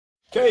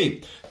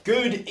Okay,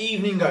 good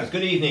evening guys,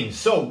 good evening.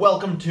 So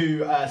welcome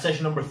to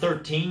session number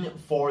 13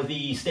 for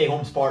the Stay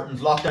Home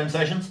Spartans lockdown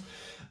sessions.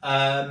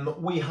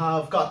 We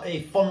have got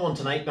a fun one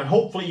tonight, and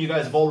hopefully you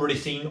guys have already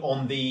seen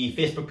on the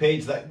Facebook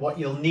page that what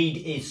you'll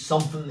need is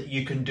something that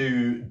you can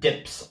do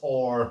dips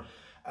or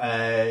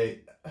that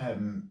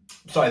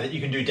you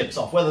can do dips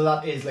off, whether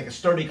that is like a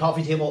sturdy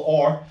coffee table,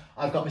 or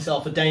I've got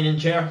myself a dining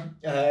chair.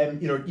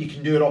 You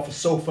can do it off a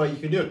sofa. You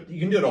can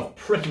do it off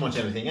pretty much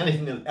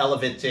anything that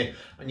elevates you,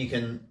 and you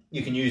can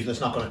use that's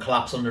not going to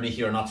collapse underneath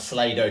you or not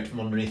slide out from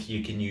underneath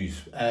you. Can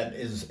use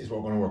is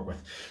what we're going to work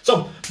with.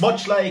 So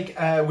much like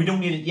we don't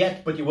need it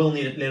yet, but you will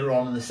need it later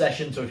on in the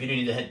session. So if you do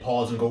need to hit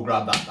pause and go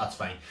grab that, that's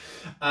fine.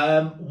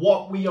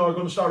 What we are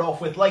going to start off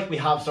with, like we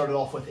have started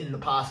off with in the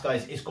past,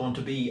 guys, is going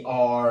to be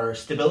our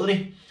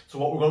stability. So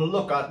what we're going to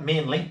look at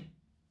mainly,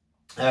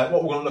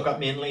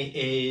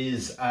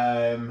 is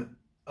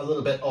a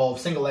little bit of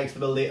single leg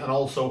stability, and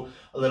also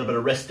a little bit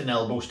of wrist and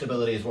elbow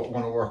stability is what we're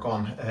going to work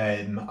on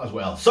as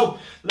well. So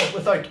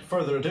without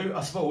further ado,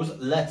 I suppose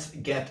let's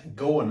get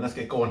going.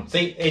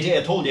 See, AJ,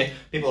 I told you,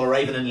 people are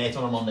arriving in late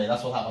on a Monday.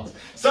 That's what happens.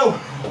 So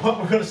what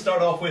we're going to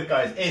start off with,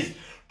 guys, is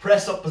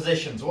press up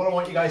position. So what I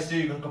want you guys to do,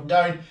 you're going to come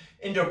down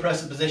into a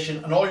press up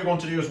position, and all you're going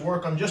to do is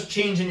work on just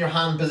changing your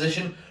hand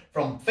position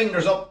from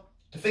fingers up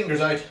to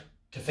fingers out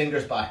to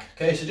fingers back.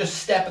 Okay, so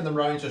just stepping them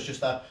round. So it's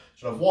just that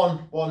sort of 1,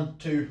 1,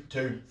 2,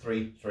 2,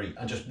 3, 3,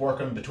 and just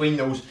working between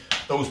those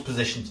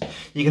positions.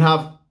 You can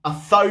have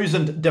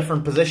 1,000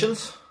 different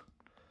positions,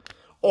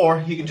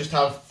 or you can just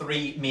have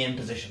 3 main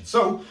positions.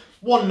 So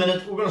 1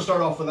 minute, we're going to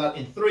start off with that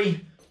in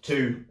 3,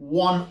 2,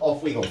 1,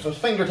 off we go. So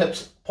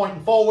fingertips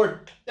pointing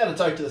forward, then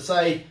it's out to the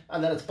side,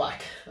 and then it's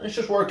back. And it's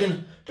just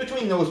working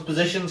between those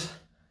positions.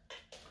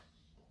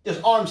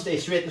 Just arms stay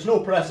straight, there's no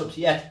press ups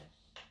yet.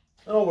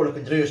 And all we're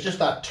looking to do is just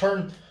that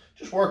turn,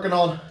 just working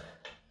on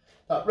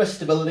that wrist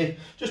stability.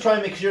 Just try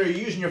and make sure you're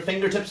using your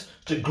fingertips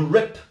to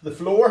grip the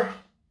floor.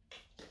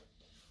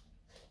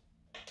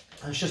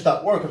 And it's just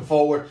that working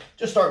forward,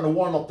 just starting to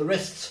warm up the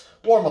wrists,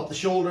 warm up the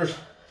shoulders.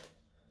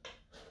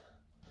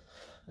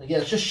 And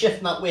again, it's just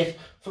shifting that weight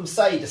from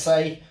side to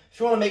side. If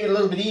you want to make it a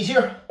little bit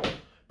easier,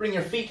 bring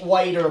your feet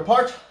wider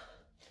apart.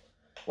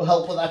 Will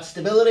help with that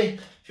stability.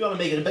 If you want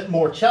to make it a bit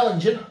more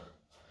challenging,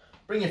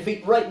 bring your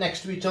feet right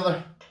next to each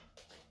other.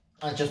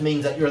 And it just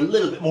means that you're a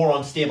little bit more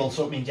unstable,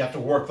 so it means you have to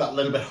work that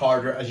little bit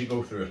harder as you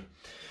go through it.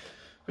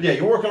 But yeah,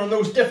 you're working on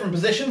those different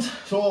positions.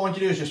 So all I want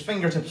you to do is just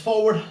fingertips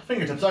forward,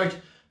 fingertips out,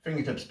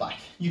 fingertips back.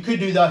 You could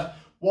do that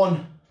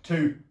 1,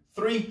 2,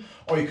 3,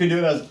 or you could do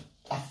it as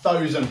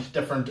 1,000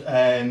 different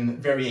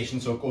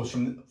variations. So it goes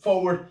from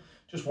forward,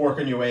 just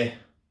working your way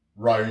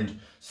round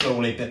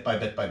slowly, bit by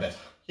bit by bit.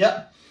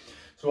 Yeah.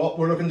 So what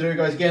we're looking to do,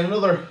 guys, again,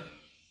 another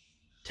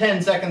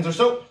 10 seconds or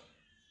so.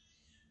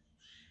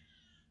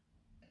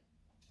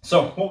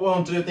 So what we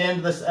want to do at the end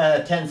of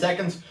this 10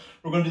 seconds,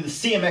 we're going to do the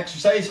same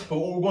exercise, but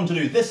what we're going to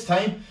do this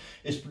time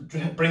is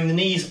bring the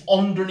knees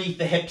underneath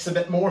the hips a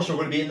bit more, so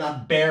we're going to be in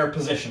that bear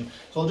position.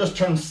 So I'll just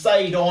turn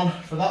side on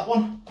for that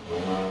one.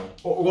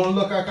 What we're going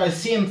to look at, guys,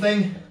 same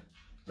thing,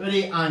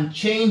 ready, and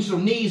change. So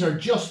knees are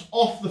just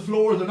off the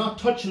floor, they're not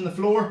touching the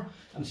floor,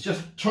 and it's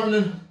just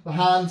turning the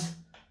hands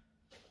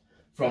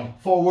from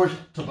forward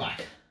to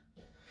back.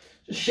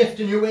 Just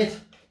shifting your weight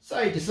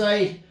side to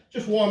side,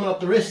 just warming up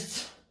the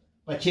wrists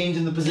by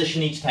changing the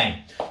position each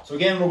time. So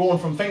again, we're going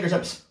from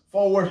fingertips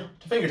forward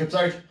to fingertips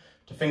out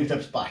to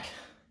fingertips back.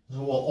 That's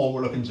all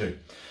we're looking to do.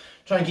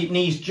 Try and keep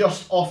knees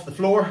just off the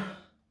floor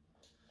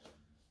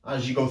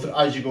as you go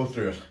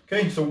through it.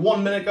 Okay, so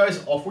 1 minute,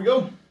 guys, off we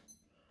go.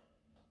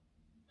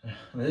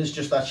 And it is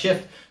just that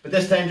shift, but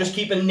this time just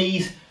keeping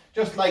knees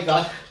just like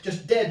that,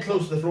 just dead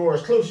close to the floor,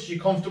 as close as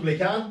you comfortably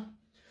can.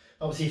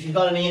 Obviously, if you've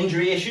got any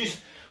injury issues,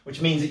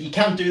 which means that you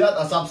can't do that,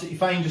 that's absolutely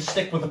fine. Just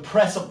stick with a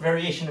press up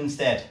variation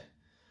instead.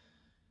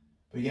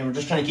 But again, we're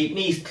just trying to keep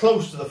knees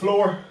close to the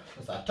floor.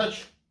 That's that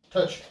touch,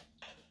 touch.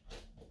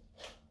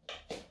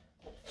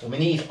 So my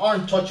knees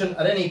aren't touching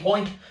at any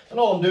point, and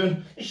all I'm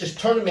doing is just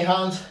turning my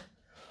hands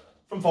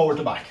from forward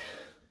to back.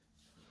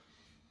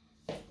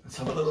 Let's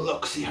have a little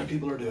look, see how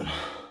people are doing.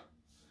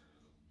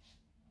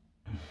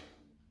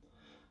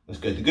 That's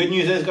good. The good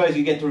news is, guys,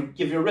 you get to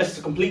give your wrists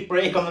a complete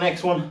break on the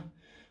next one,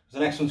 because the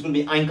next one's going to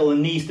be ankle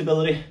and knee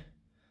stability.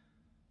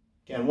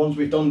 Again, ones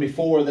we've done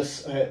before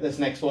this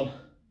next one.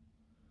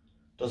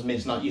 Doesn't mean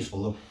it's not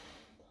useful though.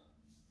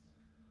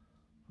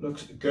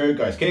 Looks good,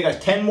 guys. Okay, guys,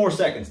 10 more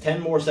seconds, 10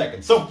 more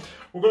seconds. So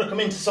we're going to come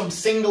into some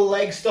single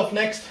leg stuff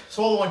next.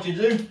 So all I want you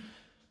to do,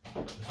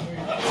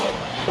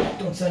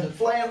 don't send it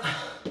flying,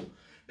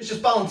 it's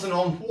just balancing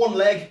on one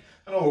leg,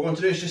 and all we're going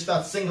to do is just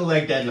that single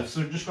leg deadlift. So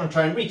we're just going to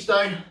try and reach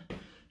down,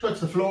 touch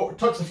the floor,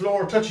 touch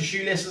your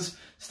shoelaces,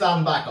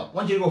 stand back up. I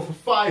want you to go for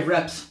 5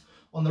 reps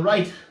on the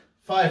right,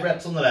 5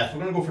 reps on the left.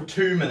 We're going to go for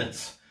 2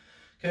 minutes.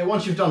 Okay,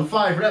 once you've done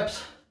 5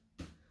 reps,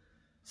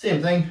 same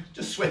thing,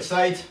 just switch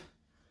sides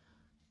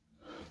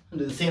and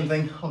do the same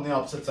thing on the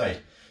opposite side.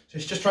 So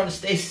it's just trying to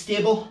stay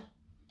stable.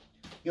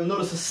 You'll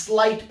notice a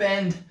slight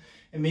bend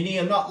in my knee.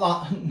 I'm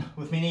not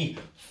with my knee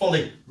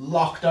fully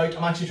locked out.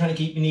 I'm actually trying to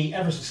keep my knee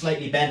ever so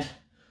slightly bent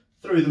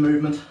through the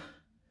movement.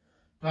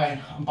 Down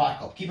and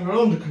back up. Keeping it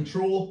under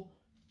control.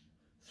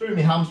 Through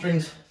my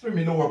hamstrings, through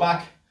my lower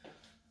back.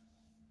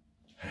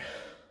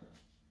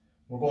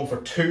 We're going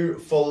for 2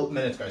 full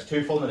minutes, guys.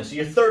 2 full minutes. So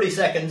you're 30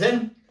 seconds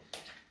in.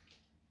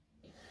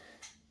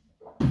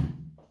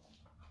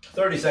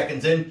 30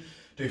 seconds in.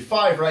 Do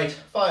 5 right,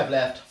 5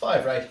 left,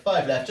 5 right,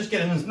 5 left. Just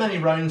get in as many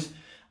rounds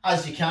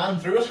as you can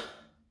through it.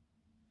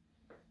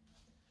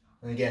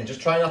 And again,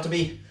 just try not to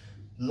be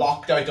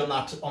locked out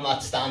on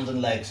that standing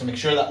leg. So make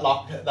sure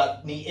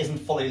that knee isn't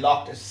fully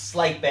locked. It's a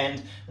slight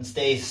bend and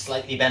stays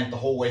slightly bent the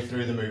whole way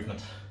through the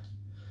movement.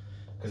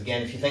 Because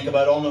again, if you think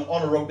about it,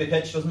 on a rugby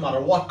pitch, doesn't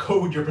matter what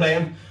code you're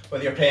playing,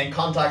 whether you're playing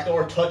contact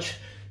or touch,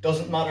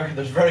 doesn't matter.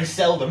 There's very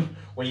seldom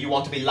where you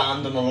want to be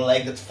landing on a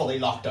leg that's fully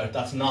locked out.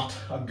 That's not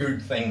a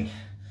good thing.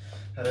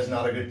 That is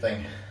not a good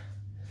thing.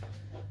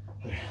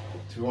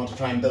 So we want to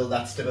try and build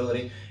that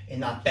stability in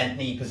that bent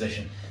knee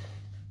position.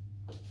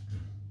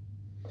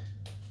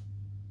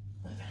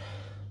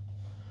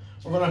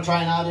 We're going to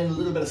try and add in a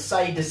little bit of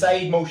side to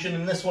side motion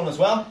in this one as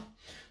well.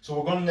 So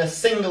we're going to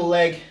single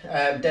leg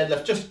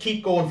deadlift. Just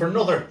keep going for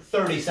another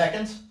 30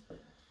 seconds.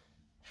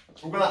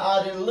 We're going to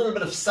add in a little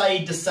bit of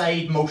side to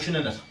side motion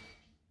in it.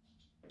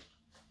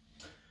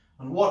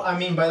 And what I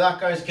mean by that,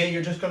 guys, okay,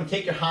 you're just going to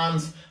take your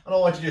hands and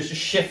all I want you to do is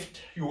just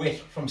shift your weight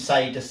from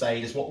side to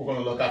side is what we're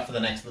going to look at for the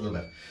next little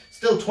bit.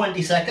 Still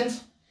 20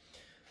 seconds.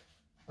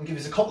 I'll give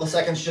you a couple of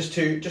seconds just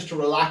to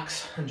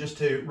relax and just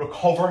to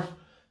recover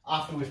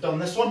after we've done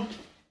this one.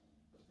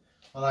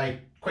 While I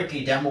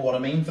quickly demo what I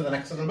mean for the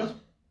next little bit.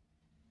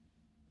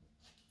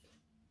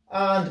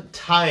 And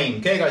time.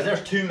 Okay, guys,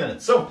 there's 2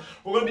 minutes. So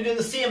we're going to be doing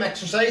the same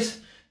exercise.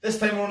 This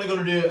time we're only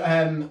going to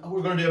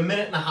do a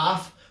minute and a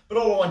half. But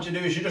all I want you to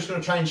do is you're just going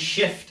to try and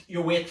shift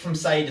your weight from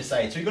side to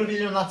side. So you're going to be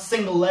doing that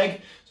single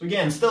leg. So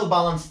again, still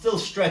balanced, still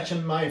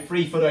stretching my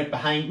free foot out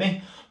behind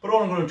me. But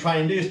all I'm going to try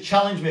and do is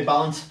challenge my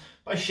balance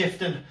by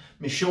shifting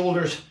my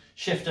shoulders,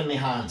 shifting my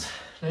hands.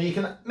 Now you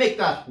can make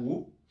that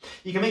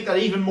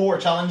even more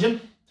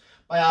challenging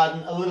by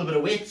adding a little bit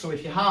of weight. So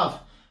if you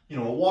have, a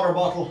water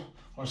bottle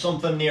or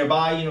something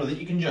nearby, that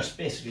you can just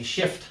basically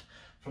shift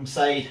from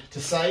side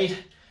to side,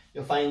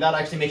 you'll find that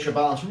actually makes your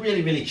balance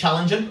really, really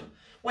challenging.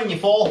 When you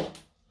fall,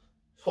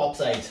 swap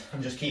sides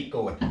and just keep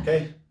going,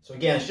 okay? So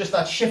again, it's just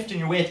that shifting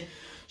your weight,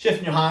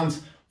 shifting your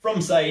hands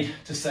from side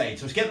to side.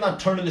 So it's getting that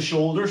turn of the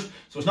shoulders.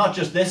 So it's not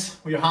just this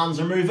where your hands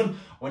are moving.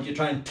 I want you to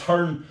try and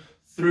turn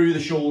through the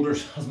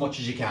shoulders as much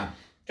as you can.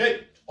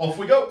 Okay, off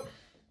we go.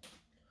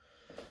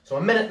 So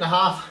a minute and a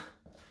half.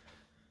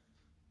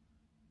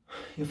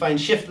 You'll find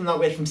shifting that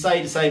weight from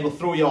side to side will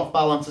throw you off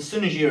balance. As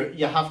soon as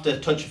you have to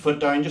touch your foot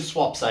down, just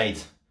swap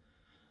sides.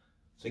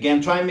 So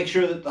again, try and make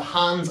sure that the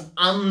hands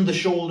and the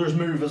shoulders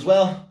move as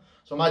well.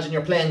 So imagine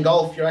you're playing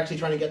golf, you're actually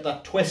trying to get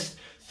that twist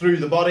through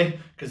the body,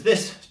 because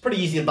this is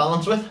pretty easy to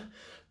balance with.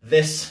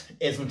 This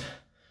isn't. So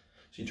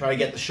you try to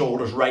get the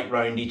shoulders right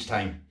round each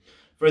time.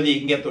 Further you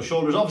can get those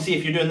shoulders. Obviously,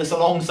 if you're doing this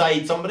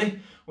alongside somebody,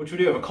 which we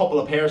do have a couple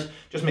of pairs,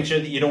 just make sure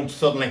that you don't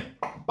suddenly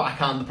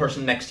backhand the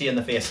person next to you in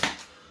the face.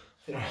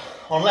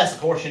 Unless,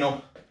 of course,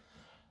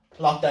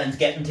 lockdown's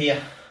getting to you.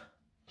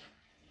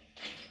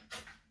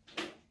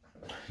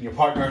 Your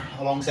partner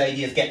alongside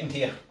you is getting to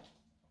you.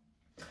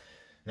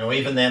 No,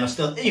 even then I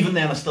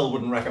still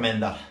wouldn't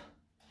recommend that.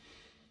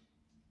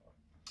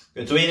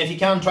 Good. So Ian, if you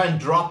can, try and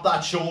drop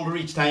that shoulder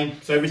each time.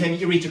 So every time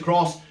you reach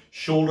across,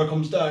 shoulder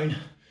comes down,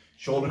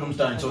 shoulder comes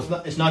down. So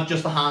it's not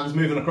just the hands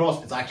moving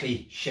across, it's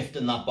actually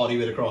shifting that body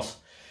weight across.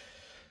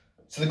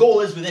 So the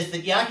goal is with this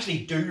that you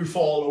actually do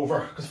fall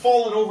over, because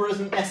falling over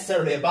isn't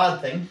necessarily a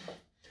bad thing.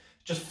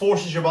 It just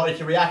forces your body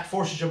to react,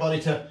 forces your body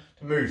to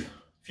move.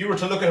 If you were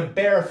to look at a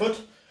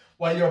barefoot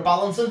while you're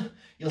balancing,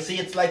 you'll see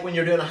it's like when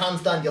you're doing a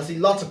handstand, you'll see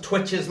lots of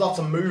twitches, lots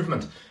of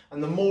movement.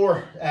 And the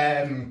more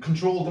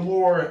controlled, the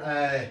more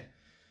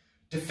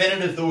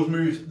definitive those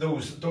moves,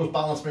 those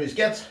balance moves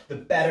get, the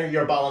better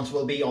your balance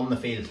will be on the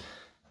field.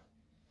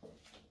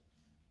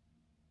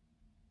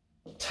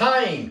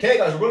 Time. Okay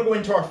guys, we're going to go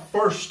into our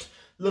first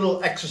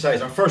little exercise,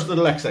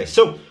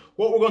 So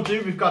what we're going to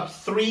do, we've got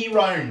 3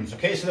 rounds.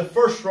 Okay, so the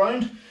first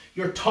round,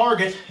 your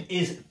target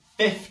is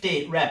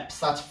 50 reps.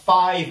 That's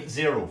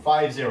 50.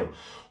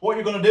 What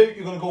you're going to do,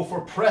 you're going to go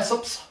for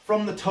press-ups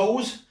from the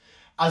toes,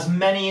 as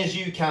many as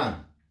you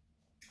can.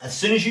 As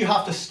soon as you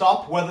have to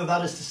stop, whether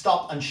that is to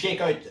stop and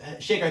shake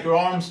out your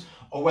arms,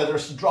 or whether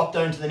it's to drop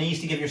down to the knees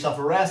to give yourself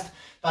a rest,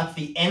 that's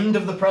the end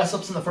of the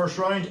press-ups in the first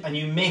round, and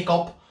you make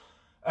up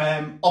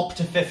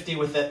to 50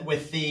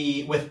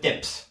 with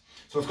dips.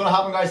 So what's going to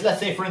happen, guys, let's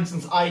say for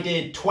instance I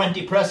did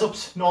 20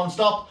 press-ups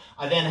non-stop,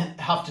 I then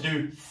have to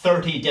do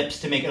 30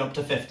 dips to make it up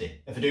to 50.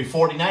 If I do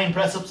 49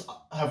 press-ups,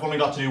 I've only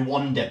got to do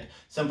 1 dip.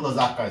 Simple as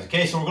that, guys.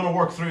 Okay, so we're going to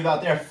work through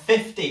that there.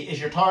 50 is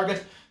your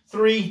target.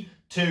 3,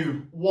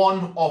 2,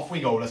 1, off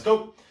we go. Let's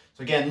go.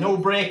 So again, no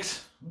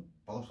breaks.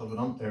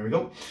 There we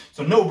go.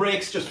 So no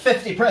breaks, just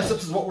 50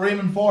 press-ups is what we're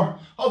aiming for.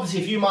 Obviously,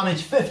 if you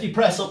manage 50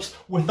 press-ups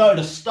without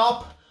a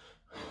stop,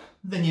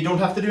 then you don't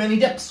have to do any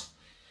dips.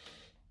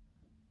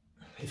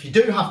 If you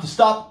do have to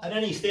stop at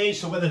any stage,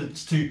 so whether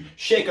it's to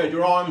shake out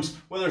your arms,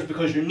 whether it's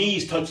because your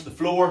knees touch the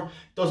floor,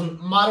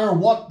 doesn't matter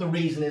what the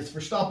reason is for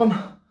stopping.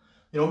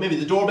 You know, maybe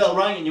the doorbell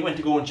rang and you went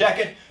to go and check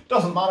it.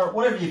 Doesn't matter,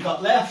 whatever you've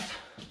got left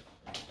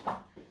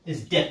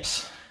is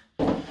dips.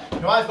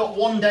 Now I've got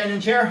one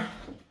dining chair.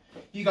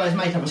 You guys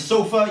might have a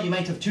sofa, you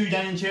might have two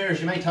dining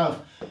chairs, you might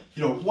have,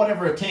 you know,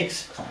 whatever it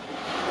takes.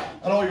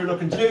 And all you're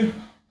looking to do,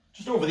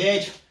 just over the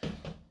edge,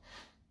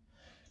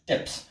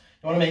 dips.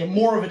 You want to make it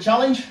more of a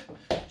challenge?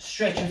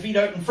 Stretch your feet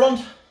out in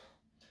front.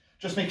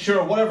 Just make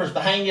sure whatever's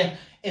behind you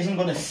isn't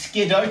going to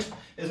skid out,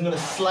 isn't going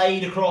to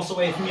slide across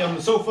away from you on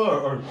the sofa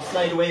or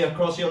slide away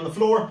across you on the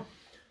floor,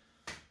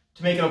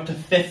 to make it up to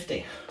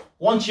 50.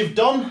 Once you've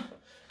done,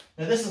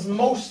 now this is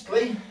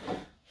mostly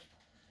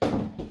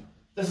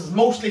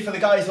for the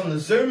guys on the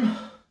Zoom,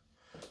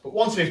 but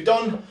once we've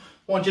done,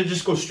 I want you to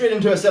just go straight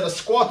into a set of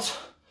squats.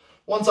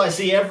 Once I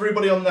see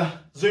everybody on the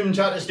Zoom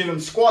chat is doing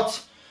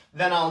squats,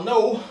 then I'll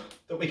know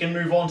that we can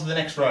move on to the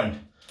next round.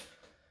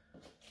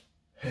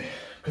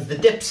 Because the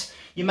dips,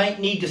 you might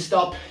need to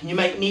stop, you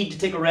might need to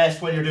take a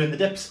rest while you're doing the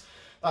dips.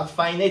 That's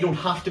fine, they don't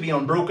have to be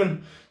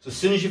unbroken. So as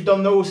soon as you've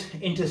done those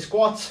into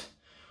squats,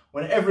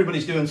 when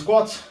everybody's doing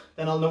squats,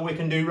 then I'll know we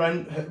can do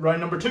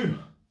round number 2.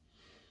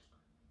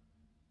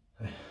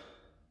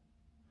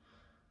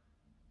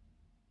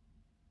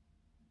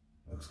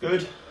 Looks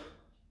good.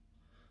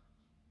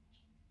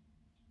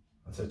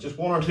 That's it, just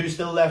 1 or 2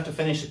 still left to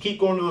finish. So keep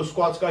going to those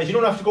squats, guys. You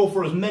don't have to go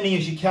for as many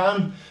as you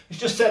can. It's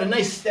just set a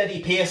nice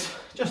steady pace.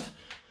 Just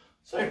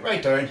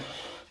right down,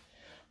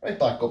 right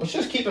back up. It's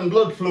just keeping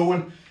blood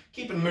flowing,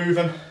 keeping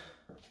moving.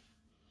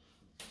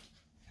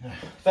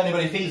 If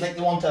anybody feels like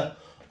they want to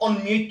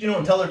unmute, you know,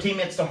 and tell their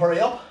teammates to hurry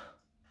up,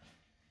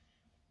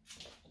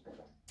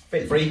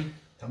 feel free.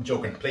 I'm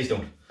joking, please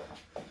don't.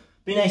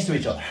 Be nice to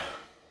each other.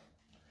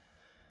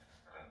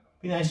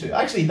 Be nice to,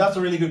 actually, that's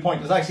a really good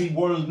point. It's actually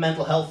World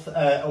Mental Health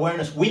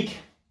Awareness Week.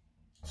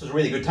 So it's a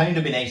really good time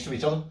to be nice to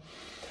each other.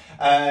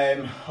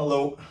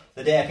 Although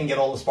the day I can get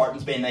all the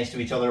Spartans being nice to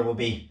each other will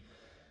be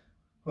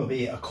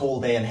a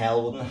cold day in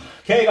hell, wouldn't it?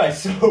 Okay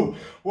guys, so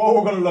what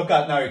we're going to look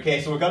at now,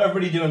 okay, so we've got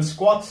everybody doing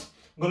squats.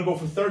 I'm going to go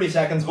for 30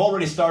 seconds. I've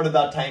already started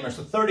that timer,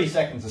 so 30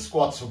 seconds of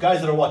squats. So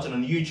guys that are watching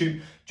on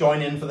YouTube,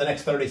 join in for the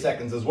next 30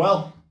 seconds as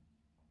well.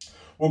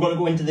 We're going to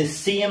go into the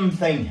same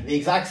thing, the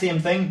exact same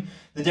thing.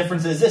 The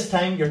difference is this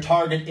time your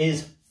target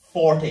is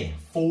 40,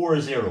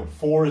 40,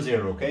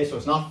 okay? So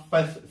it's not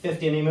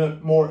 50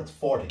 anymore, it's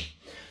 40.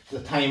 So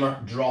the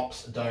timer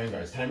drops down,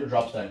 guys, timer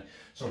drops down.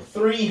 So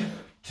 3,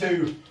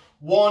 2,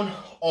 1,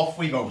 off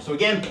we go. So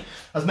again,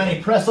 as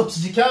many press-ups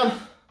as you can.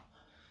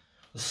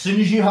 As soon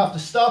as you have to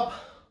stop,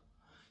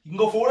 you can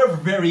go for whatever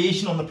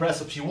variation on the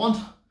press-ups you want.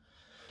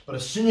 But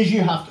as soon as you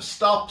have to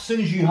stop, as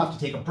soon as you have to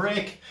take a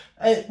break,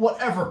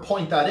 whatever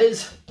point that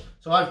is.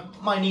 So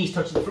my knees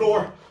touch the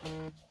floor.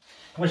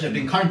 I wish I'd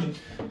been counting,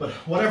 but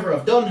whatever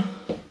I've done,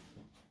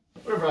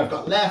 whatever I've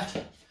got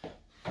left,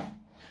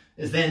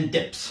 is then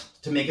dips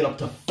to make it up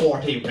to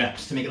 40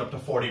 reps,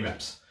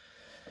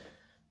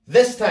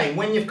 This time,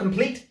 when you've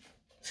complete,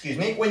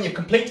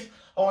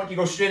 I want you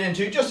to go straight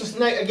into just as,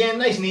 again,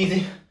 nice and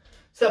easy,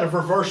 set of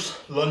reverse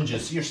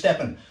lunges. So you're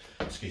stepping,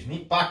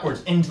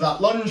 backwards into that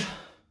lunge,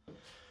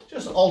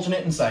 just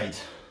alternating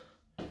sides.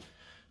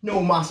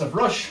 No massive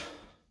rush,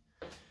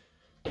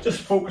 just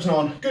focusing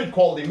on good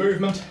quality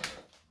movement.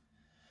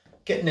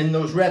 Getting in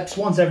those reps.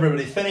 Once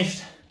everybody's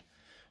finished,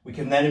 we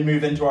can then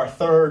move into our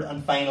third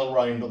and final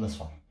round on this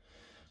one.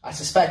 I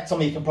suspect some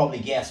of you can probably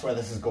guess where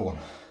this is going.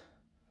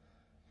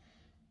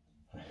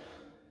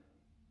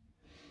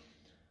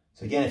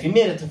 So again, if you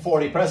made it to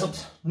 40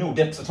 press-ups, no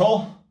dips at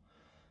all,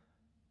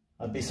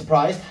 I'd be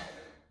surprised.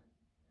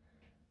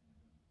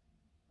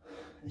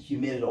 If you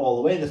made it all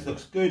the way, this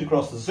looks good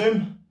across the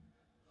Zoom.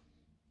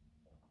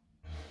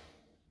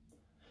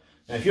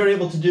 Now if you're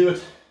able to do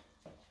it,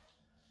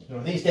 you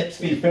know, these dips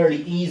feel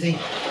fairly easy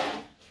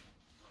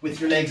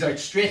with your legs out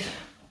straight.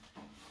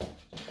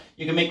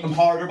 You can make them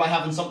harder by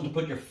having something to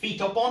put your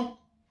feet up on,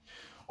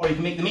 or you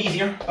can make them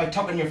easier by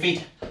tucking your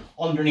feet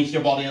underneath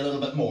your body a little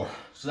bit more.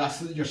 So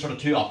that's your sort of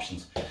 2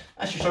 options.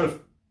 That's your sort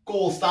of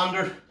gold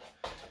standard.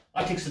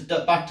 That takes it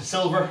back to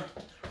silver.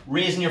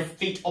 Raising your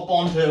feet up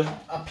onto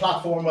a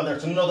platform, whether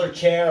it's another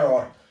chair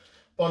or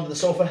onto the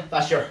sofa,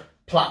 that's your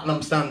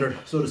platinum standard,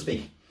 so to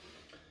speak.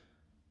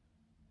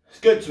 It's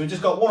good, so we've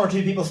just got 1 or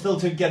 2 people still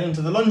to get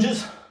into the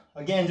lunges.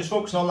 Again, just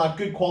focusing on that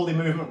good quality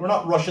movement. We're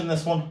not rushing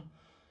this one.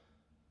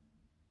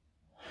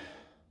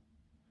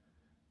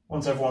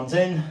 Once everyone's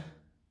in.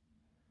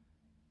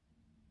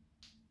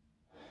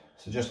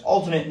 So just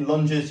alternating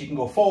lunges. You can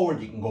go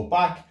forward, you can go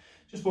back.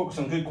 Just focus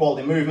on good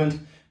quality movement.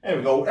 There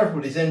we go,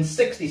 everybody's in.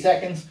 60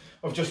 seconds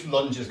of just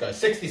lunges, guys,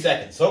 60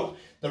 seconds. So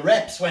the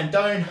reps went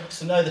down,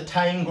 so now the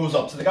time goes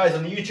up. So the guys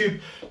on the YouTube,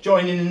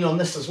 joining in on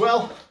this as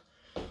well.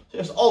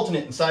 Just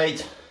alternating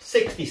sides.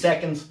 60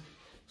 seconds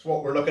is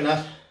what we're looking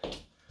at.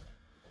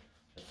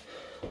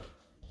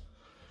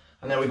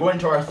 And then we go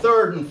into our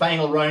third and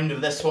final round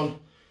of this one.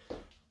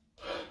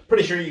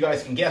 Pretty sure you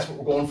guys can guess what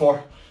we're going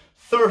for.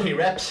 30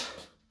 reps.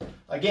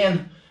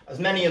 Again, as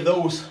many of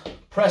those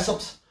press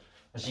ups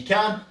as you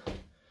can,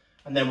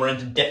 and then we're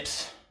into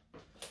dips,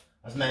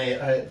 as many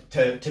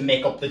to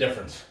make up the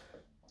difference.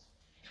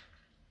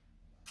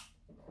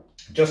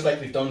 Just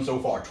like we've done so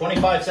far.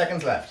 25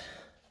 seconds left.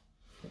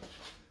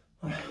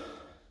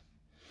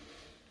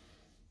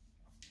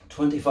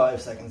 25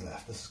 seconds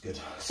left. This is good.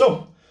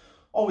 So,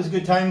 always a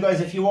good time,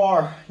 guys, if you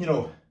are, you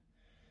know,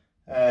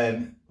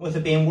 with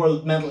it being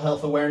World Mental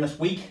Health Awareness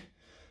Week,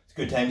 it's a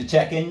good time to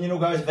check in, you know,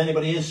 guys. If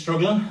anybody is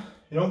struggling,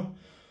 you know,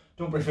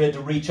 don't be afraid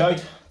to reach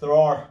out. There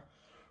are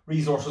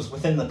resources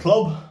within the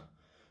club.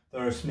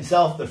 There's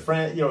myself, the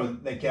friend, you know,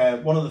 like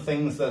one of the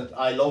things that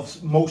I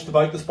love most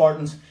about the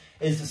Spartans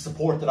is the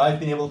support that I've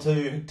been able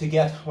to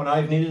get when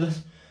I've needed it.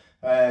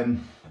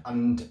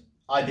 And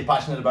I'd be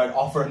passionate about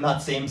offering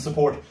that same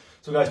support.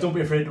 So guys, don't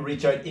be afraid to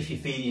reach out if you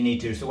feel you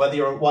need to. So whether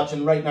you're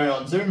watching right now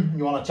on Zoom and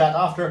you want to chat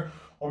after,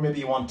 or maybe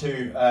you want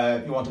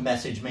to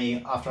message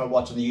me after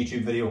watching the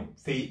YouTube video,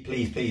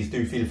 please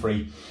do feel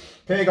free.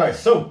 Okay guys,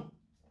 so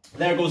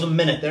there goes a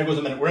minute,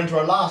 We're into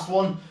our last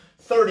one,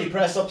 30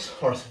 press ups,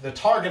 or the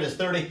target is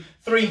 30.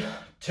 3,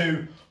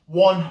 2,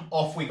 1,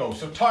 off we go.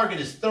 So target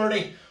is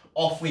 30,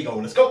 off we go.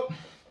 Let's go.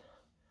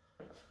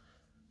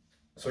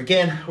 So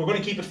again, we're going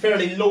to keep it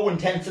fairly low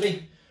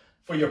intensity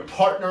for your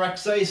partner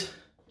exercise.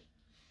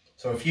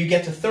 So if you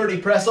get to 30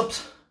 press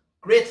ups,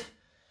 great.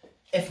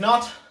 If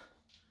not,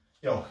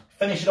 you know,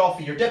 finish it off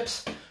with your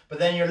dips. But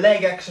then your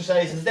leg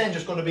exercise is then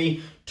just going to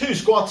be 2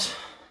 squats,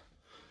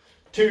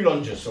 2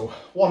 lunges. So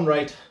 1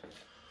 right,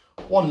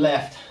 1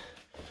 left,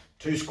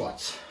 2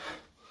 squats.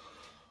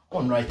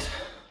 1 right,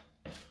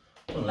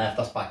 1 left,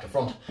 that's back to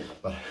front,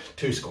 but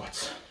 2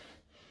 squats.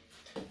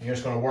 And you're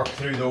just going to work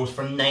through those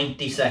for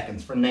 90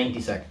 seconds,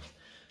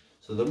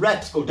 So the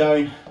reps go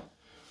down,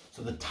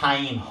 so the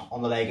time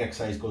on the leg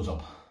exercise goes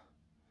up.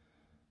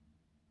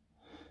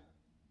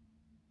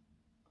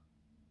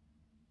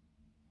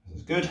 This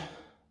is good.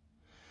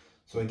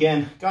 So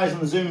again, guys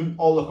on the Zoom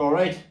all look all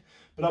right,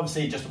 but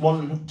obviously just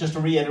to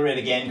reiterate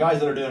again,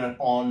 guys that are doing it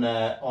on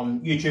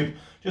YouTube,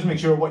 just make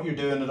sure what you're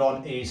doing it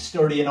on is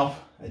sturdy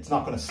enough. It's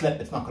not going to slip,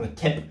 it's not going to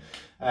tip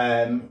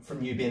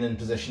from you being in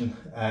position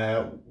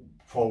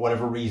for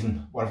whatever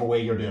reason, whatever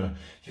way you're doing it.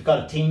 If you've got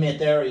a teammate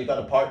there, or you've got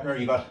a partner,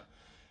 you've got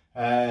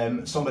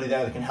somebody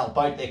there that can help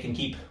out, they can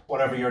keep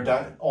whatever you're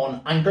down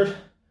on anchored.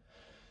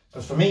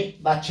 Because for me,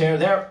 that chair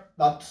there,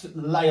 that's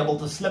liable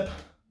to slip.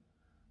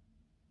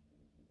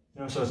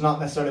 You know, so it's not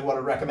necessarily what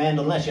I'd recommend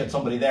unless you had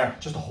somebody there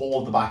just to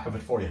hold the back of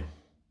it for you.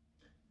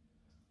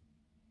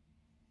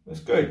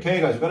 That's good.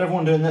 Okay guys, we've got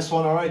everyone doing this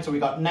one, alright, so we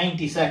got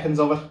 90 seconds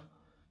of it.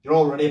 You're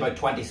already about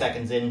 20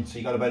 seconds in, so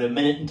you got about 1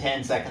 minute and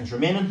 10 seconds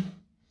remaining.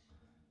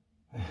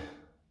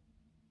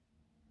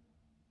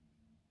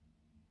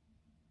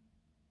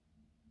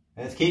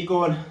 Let's keep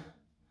going.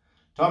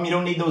 Tom, you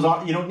don't need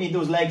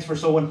those legs for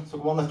sewing, so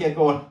come on, let's get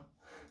going.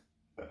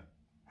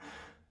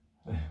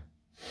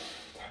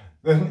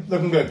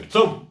 Looking good.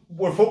 So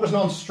we're focusing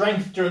on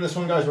strength during this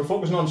one, guys. So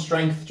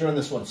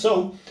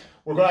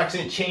we're going to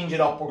actually change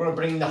it up. We're going to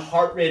bring the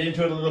heart rate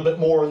into it a little bit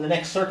more in the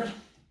next circuit.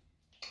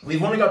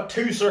 We've only got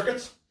 2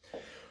 circuits.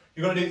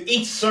 You're going to do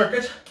each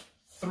circuit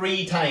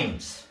 3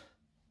 times.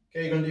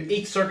 Okay, you're going to do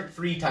each circuit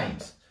 3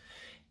 times.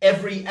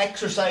 Every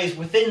exercise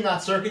within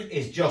that circuit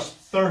is just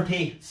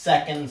 30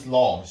 seconds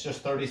long. It's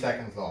just 30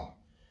 seconds long.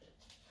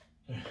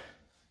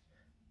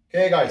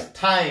 Okay guys,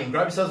 time.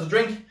 Grab yourselves a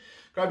drink.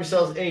 Grab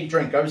yourselves a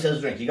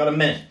drink. You got a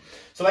minute.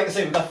 So like I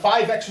say, we've got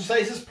 5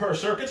 exercises per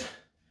circuit.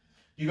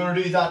 You're going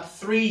to do that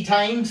 3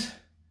 times.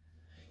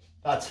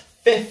 That's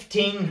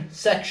 15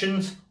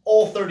 sections,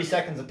 all 30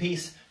 seconds a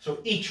piece. So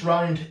each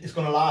round is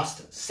going to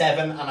last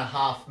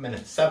 7.5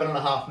 minutes.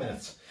 7.5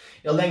 minutes.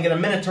 You'll then get a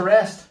minute to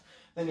rest.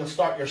 Then you'll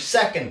start your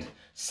second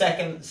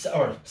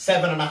or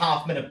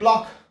 7.5 minute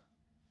block.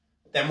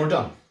 Then we're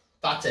done.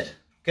 That's it.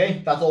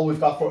 Okay, that's all we've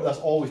got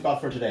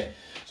for today.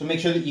 So make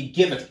sure that you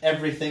give it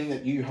everything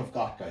that you have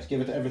got, guys.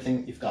 Give it everything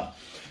that you've got.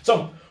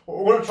 So what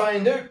we're going to try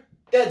and do,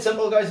 dead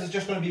simple, guys, is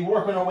just going to be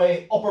working our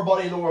way upper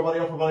body, lower body,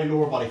 upper body,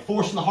 lower body,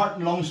 forcing the heart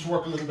and lungs to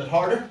work a little bit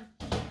harder.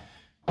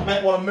 You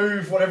might want to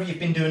move whatever you've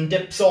been doing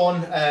dips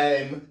on.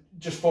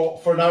 Just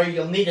for now,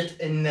 you'll need it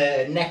in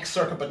the next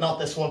circuit, but not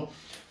this one.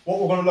 What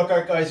we're going to look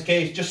at, guys,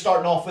 okay, just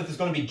starting off with is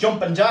going to be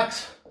jumping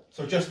jacks.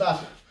 So just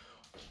that,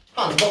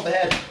 hands above the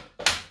head,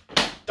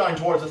 down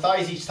towards the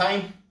thighs each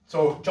time.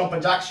 So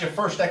jumping jacks, your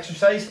first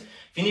exercise.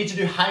 If you need to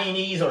do high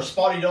knees or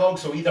spotty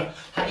dogs, so either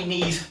high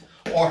knees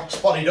or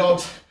spotty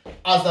dogs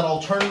as that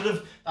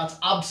alternative, that's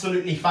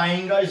absolutely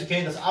fine, guys,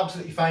 okay, that's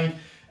absolutely fine.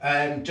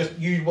 Just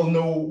you will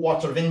know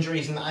what sort of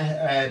injuries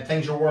and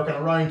things you're working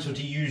around, so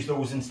to use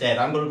those instead.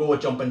 I'm going to go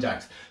with jumping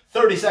jacks.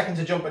 30 seconds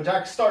of jumping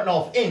jacks, starting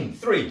off in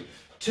 3,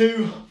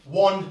 2,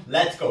 1,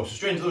 let's go. So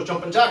straight into those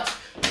jumping jacks,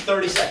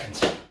 30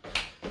 seconds.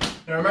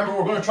 Now remember,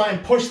 we're going to try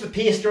and push the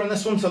pace during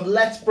this one, so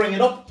let's bring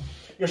it up.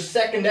 Your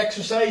second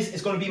exercise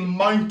is going to be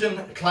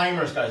mountain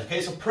climbers, guys,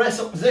 okay? So press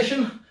up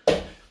position,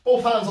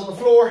 both hands on the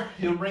floor,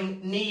 you'll bring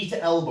knee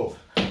to elbow.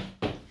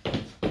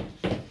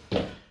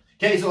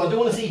 Okay, so I don't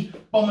want to see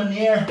bum in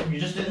the air. You're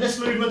just doing this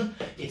movement.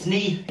 It's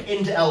knee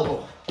into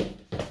elbow.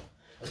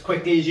 As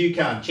quickly as you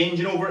can.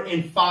 Changing over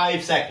in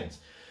 5 seconds.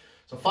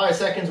 So 5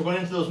 seconds, we're going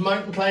into those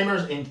mountain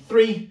climbers in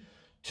 3,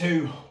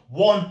 2,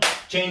 1.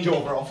 Change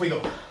over, off we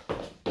go.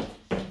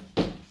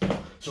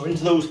 So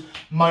into those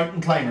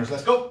mountain climbers,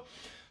 let's go.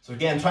 So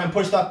again, try and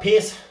push that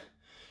pace.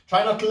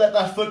 Try not to let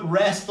that foot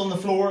rest on the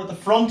floor at the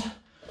front.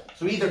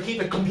 So either keep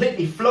it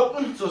completely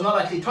floating, so it's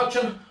not actually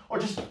touching, or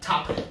just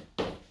tap it.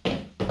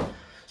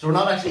 So we're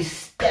not actually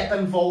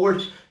stepping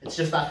forward, it's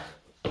just that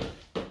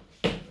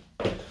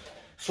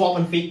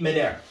swapping feet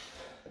mid-air.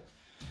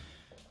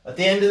 At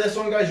the end of this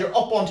one, guys, you're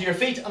up onto your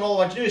feet, and all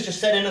I want to do is just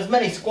set in as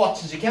many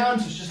squats as you can.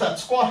 So it's just that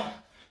squat,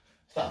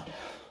 stand.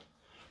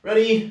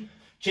 Ready,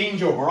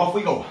 change over, off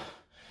we go.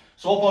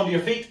 So up onto your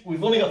feet,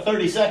 we've only got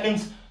 30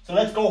 seconds, so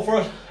let's go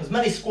for it. As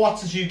many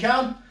squats as you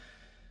can.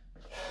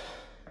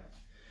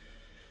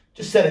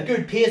 Just set a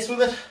good pace with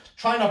it.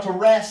 Try not to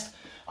rest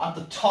at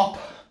the top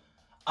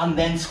and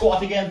then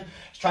squat again.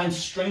 Just try and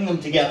string them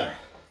together.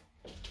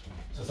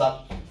 So it's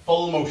that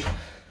full motion.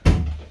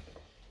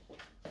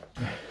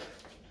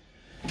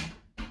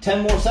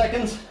 10 more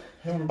seconds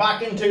and we're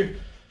back into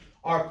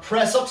our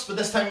press ups, but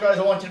this time, guys,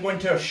 I want you to go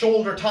into a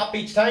shoulder tap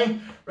each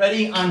time.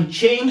 Ready, and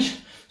change.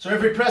 So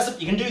every press up,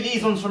 you can do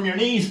these ones from your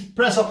knees.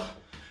 Press up,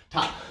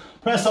 tap,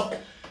 press up,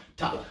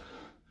 tap.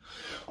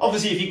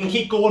 Obviously, if you can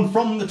keep going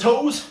from the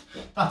toes,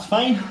 that's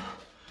fine.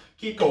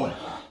 Keep going.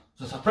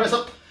 So it's a press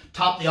up,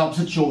 tap the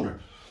opposite shoulder.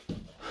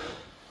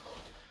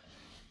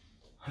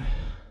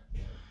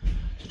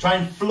 So try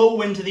and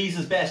flow into these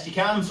as best you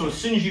can. So as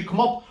soon as you come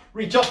up,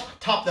 reach up,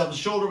 tap the opposite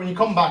shoulder. When you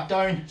come back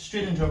down,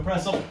 straight into a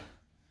press up.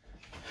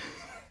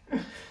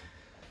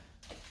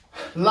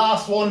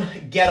 Last one,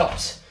 get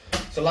ups.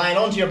 So lying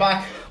onto your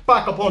back,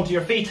 back up onto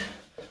your feet,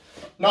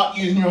 not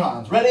using your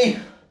hands. Ready?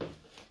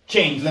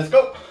 Change, let's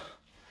go.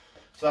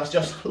 So that's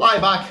just lie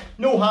back,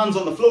 no hands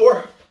on the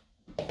floor.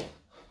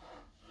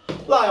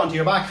 Lie onto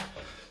your back,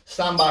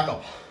 stand back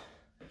up.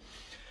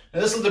 Now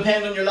this will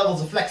depend on your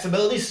levels of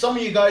flexibility. Some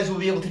of you guys will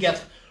be able to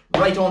get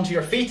right onto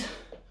your feet.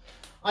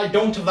 I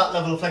don't have that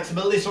level of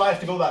flexibility, so I have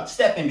to go that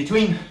step in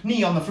between,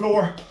 knee on the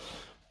floor,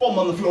 bum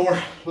on the floor,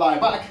 lie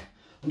back,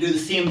 and do the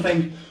same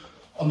thing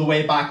on the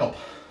way back up.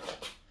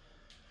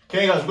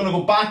 Okay, guys, we're going to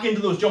go back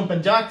into those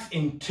jumping jacks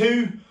in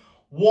 2,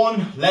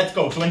 1, let's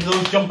go. So into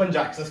those jumping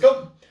jacks, let's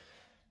go.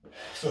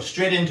 So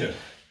straight into it.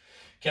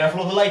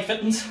 Careful of the light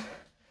fittings.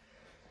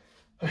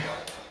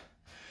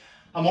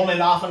 I'm only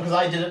laughing because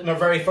I did it in our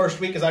very first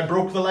week as I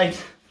broke the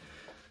light.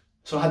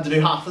 So I had to do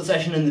half the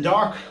session in the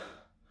dark.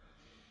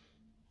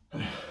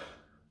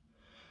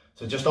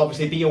 So just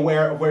obviously be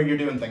aware of where you're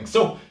doing things.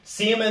 So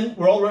same in,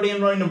 we're already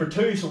in round number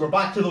 2, so we're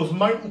back to those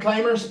mountain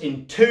climbers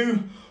in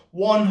 2,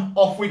 1,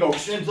 off we go.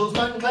 Straight into those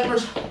mountain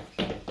climbers,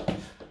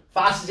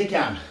 fast as you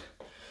can.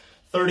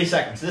 30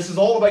 seconds. This is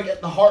all about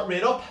getting the heart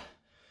rate up.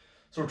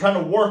 So we're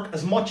trying to work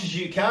as much as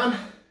you can.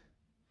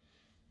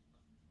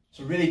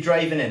 So really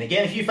driving in.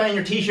 Again, if you find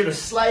your t-shirt is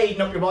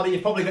sliding up your body,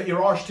 you've probably got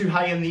your arse too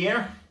high in the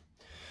air.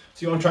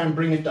 So you want to try and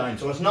bring it down.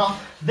 So it's not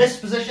this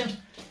position,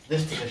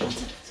 this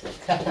position.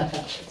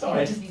 It's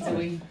alright. Just needs a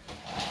wee.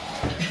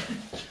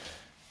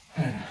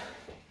 Okay,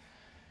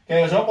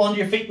 guys, up onto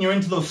your feet and you're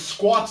into those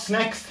squats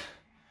next.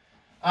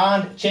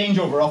 And change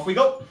over, off we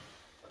go.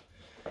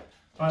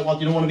 Alright, what,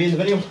 you don't want to be in the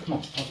video? Come on,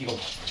 off you go.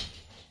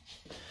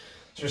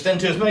 So just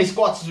into as many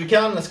squats as we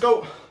can, let's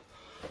go.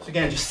 So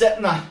again, just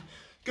setting that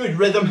good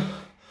rhythm.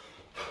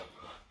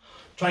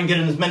 Try and get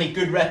in as many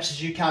good reps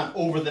as you can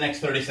over the next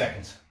 30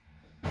 seconds.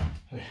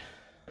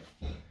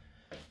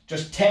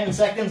 Just 10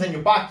 seconds and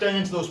you're back down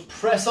into those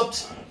press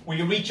ups where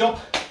you reach up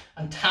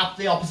and tap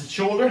the opposite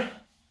shoulder.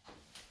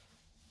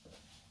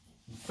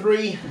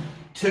 3,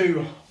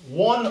 2,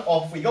 1,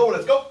 off we go,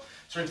 let's go.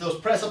 So into those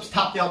press ups,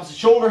 tap the opposite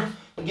shoulder.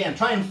 Again,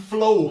 try and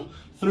flow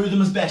through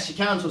them as best you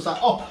can, so it's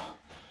that up.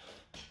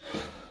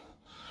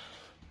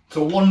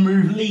 So one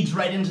move leads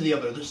right into the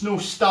other. There's no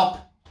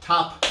stop,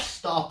 tap,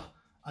 stop,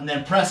 and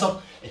then press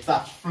up. It's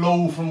that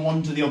flow from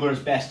one to the other as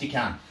best you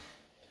can.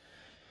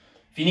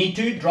 If you need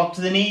to, drop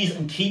to the knees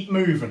and keep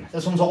moving.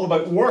 This one's all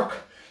about work.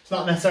 It's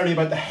not necessarily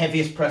about the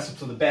heaviest press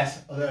ups or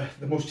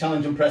the most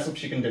challenging press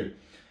ups you can do.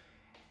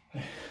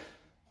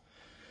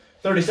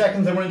 30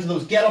 seconds and we're into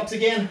those get ups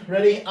again.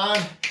 Ready,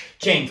 and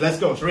change. Let's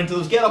go. So we're into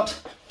those get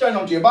ups, down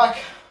onto your back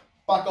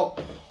up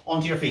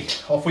onto your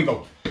feet. Off we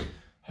go.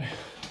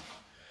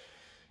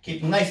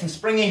 Keep them nice and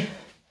springy.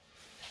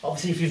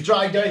 Obviously, if you've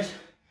dragged out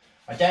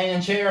a dining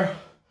chair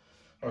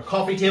or a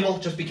coffee table,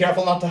 just be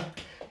careful not to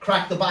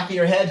crack the back of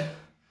your head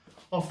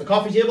off the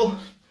coffee table.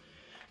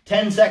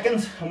 10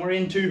 seconds and we're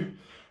into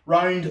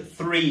round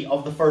 3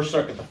 of the first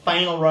circuit, the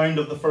final round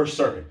of the first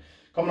circuit.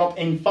 Coming up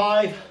in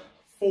 5,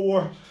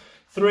 4,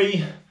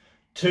 3,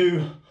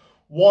 2,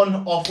 1,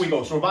 off we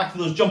go. So we're back to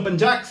those jumping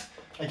jacks.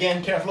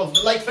 Again, careful of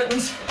the light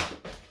fittings.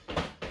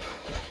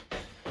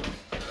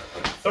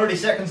 30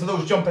 seconds of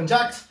those jumping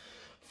jacks.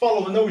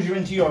 Following those, you're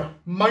into your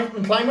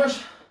mountain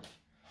climbers.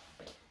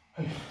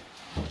 So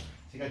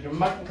you got your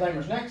mountain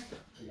climbers next.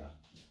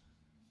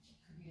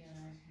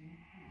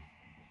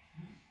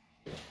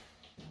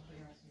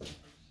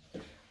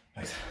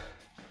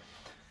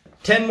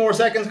 10 more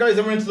seconds, guys,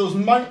 and we're into those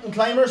mountain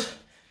climbers.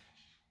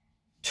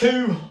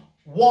 2,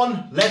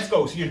 1, let's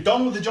go. So you're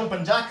done with the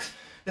jumping jacks.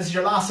 This is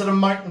your last set of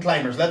mountain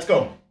climbers. Let's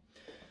go.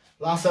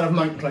 Last set of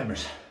mountain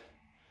climbers.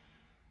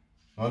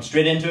 On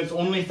straight into it. It's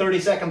only 30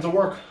 seconds of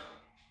work.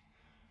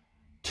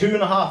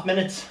 2.5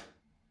 minutes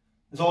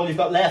is all you've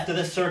got left of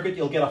this circuit.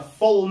 You'll get a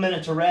full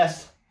minute to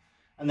rest,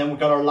 and then we've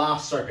got our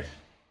last circuit.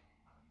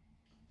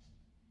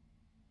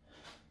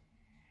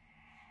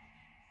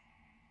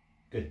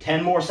 Good.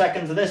 10 more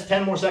seconds of this,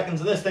 10 more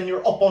seconds of this, then you're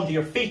up onto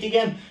your feet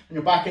again, and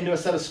you're back into a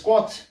set of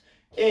squats.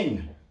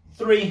 In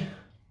 3,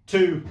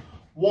 2,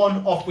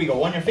 1, off we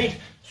go. On your feet,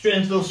 straight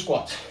into those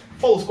squats.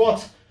 Full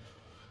squats,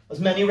 as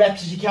many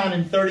reps as you can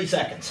in 30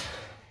 seconds.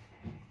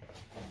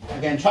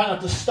 Again, try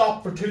not to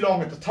stop for too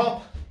long at the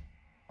top.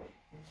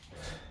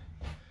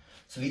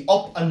 So the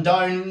up and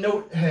down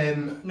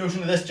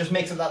notion of this just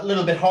makes it that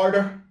little bit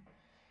harder.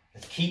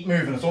 Let's keep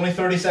moving. It's only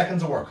 30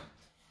 seconds of work.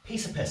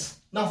 Piece of piss.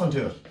 Nothing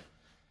to it.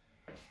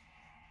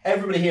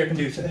 Everybody here can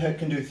do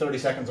 30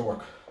 seconds of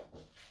work.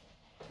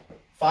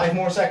 5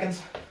 more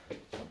seconds.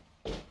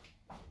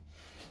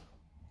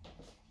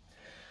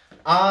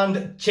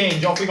 And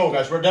change. Off we go,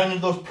 guys. We're down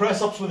into those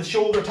press-ups with the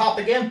shoulder tap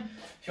again.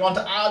 If you want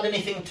to add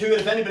anything to it,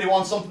 if anybody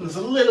wants something that's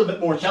a little bit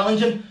more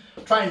challenging,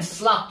 try and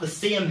slap the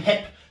same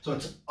hip so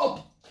it's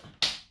up.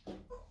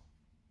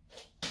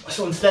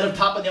 So instead of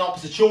tapping the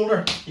opposite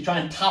shoulder, you try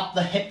and tap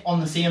the hip on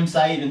the same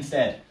side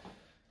instead.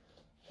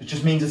 It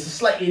just means it's a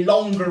slightly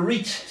longer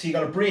reach, so you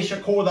got to brace your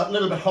core that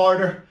little bit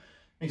harder.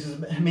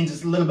 It means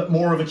it's a little bit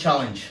more of a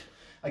challenge.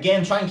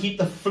 Again, try and keep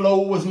the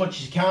flow as much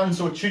as you can,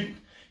 so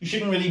you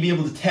shouldn't really be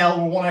able to tell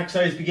where one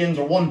exercise begins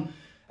or one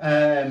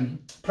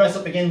press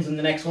up begins and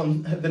the next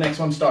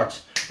one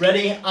starts.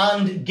 Ready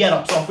and get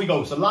up. So off we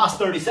go. So last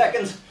 30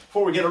 seconds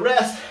before we get a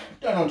rest.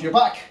 Down onto your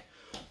back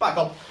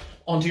up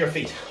onto your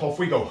feet. Off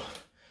we go.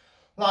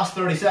 Last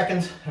 30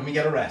 seconds and we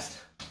get a rest.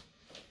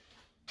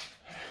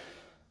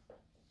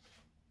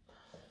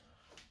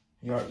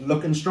 You're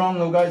looking strong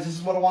though, guys. This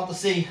is what I want to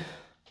see.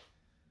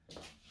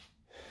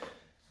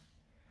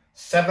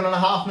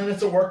 7.5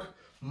 minutes of work.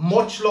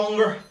 Much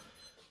longer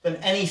than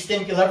any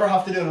stint you'll ever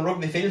have to do in a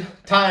rugby field.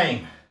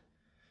 Time.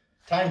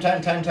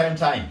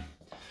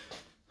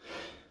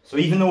 So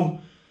even though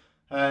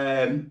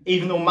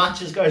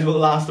matches, guys, will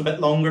last a bit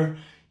longer,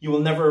 you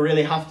will never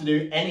really have to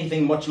do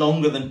anything much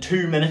longer than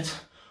 2 minutes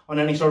on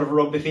any sort of a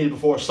rugby field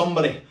before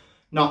somebody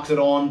knocks it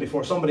on,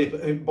 before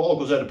ball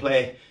goes out of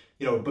play,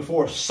 you know,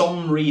 before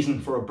some reason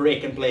for a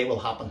break in play will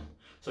happen.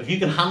 So if you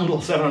can handle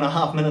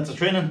 7.5 minutes of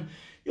training,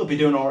 you'll be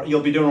doing all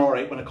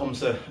right when it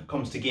comes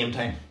to game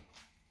time.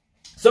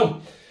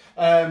 So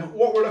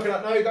what we're looking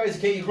at now, guys,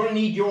 okay, you're going to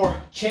need your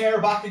chair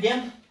back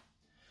again,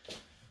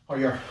 or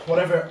your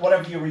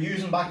whatever you were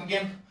using back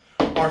again.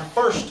 Our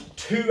first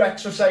 2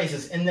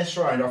 exercises in this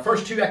round, our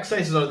first 2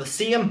 exercises are the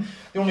same.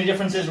 The only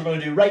difference is we're going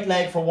to do right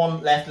leg for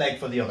one, left leg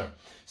for the other.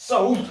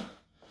 So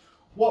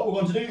what we're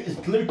going to do is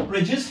glute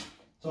bridges.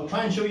 So I'll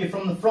try and show you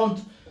from the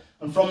front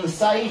and from the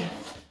side.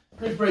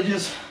 Glute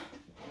bridges,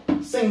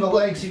 single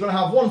leg. So you're going to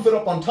have one foot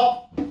up on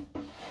top,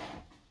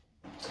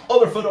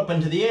 other foot up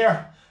into the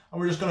air, and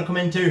we're just going to come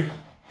into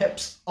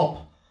hips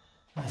up.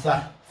 That's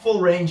that. Full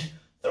range,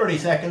 30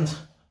 seconds.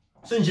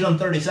 As soon as you've done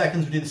 30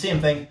 seconds, we do the same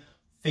thing,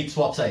 feet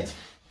swap sides.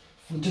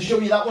 And to show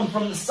you that one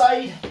from the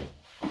side,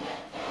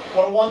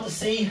 what I want to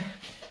see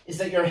is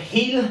that your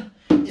heel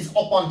is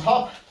up on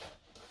top.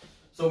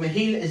 So my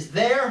heel is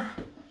there,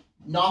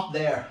 not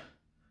there.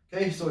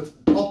 Okay, so it's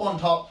up on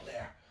top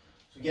there.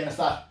 So again, it's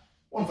that.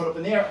 One foot up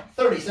in the air,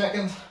 30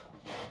 seconds.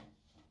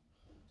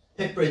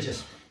 Hip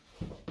bridges.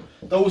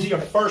 Those are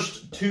your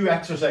first 2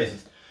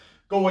 exercises.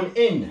 Going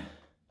in.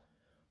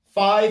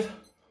 5,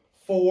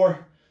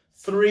 4,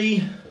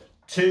 3,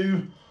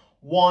 2,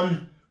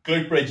 1.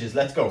 Glute bridges.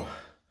 Let's go.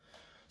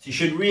 So you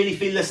should really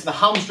feel this in the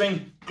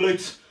hamstring,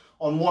 glutes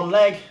on one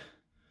leg.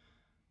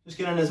 Just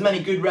get in as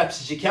many good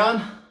reps as you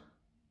can.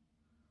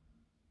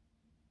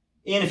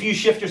 Ian, if you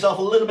shift yourself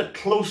a little bit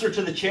closer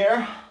to the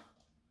chair.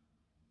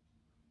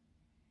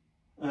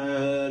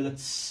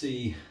 Let's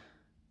see.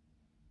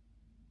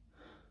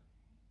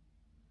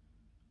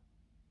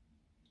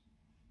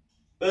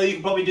 Well, you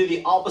can probably do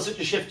the opposite.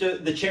 You shift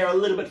the chair a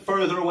little bit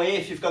further away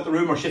if you've got the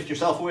room, or shift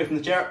yourself away from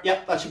the chair.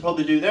 Yep, that should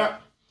probably do there.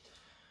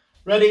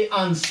 Ready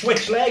and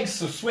switch legs.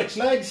 So switch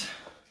legs.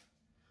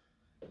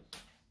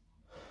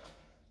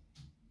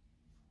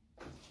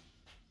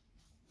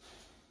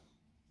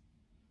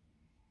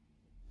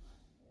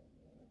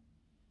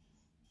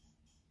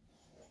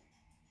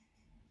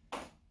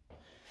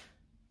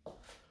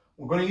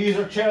 We're going to use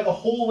our chair the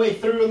whole way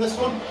through on this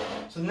one.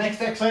 So the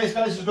next exercise,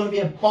 guys, is going to be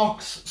a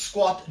box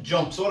squat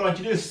jump. So what I want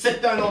you to do is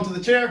sit down onto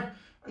the chair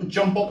and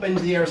jump up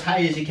into the air as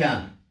high as you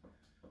can.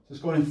 So it's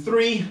going in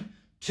 3,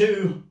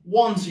 2,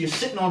 1. So you're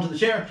sitting onto the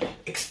chair,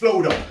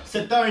 explode up.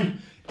 Sit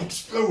down,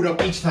 explode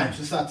up each time.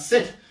 So it's that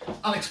sit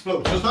and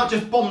explode. So it's not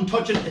just bum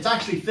touching, it's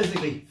actually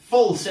physically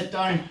full sit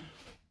down,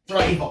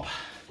 drive up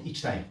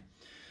each time.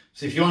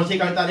 So if you want to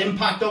take out that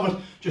impact of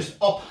it, just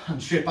up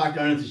and straight back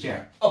down into the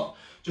chair. Up.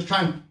 Just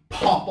try and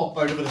pop up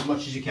out of it as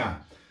much as you can.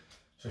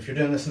 So if you're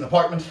doing this in an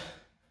apartment,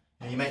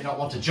 you might not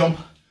want to jump,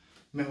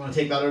 you might want to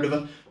take that out of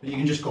it, but you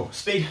can just go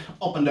speed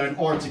up and down,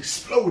 or it's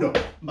explode up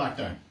and back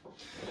down.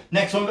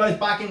 Next one, guys,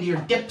 back into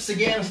your dips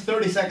again. It's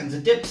 30 seconds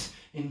of dips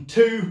in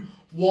 2,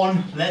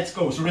 1, let's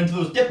go. So we're into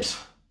those dips.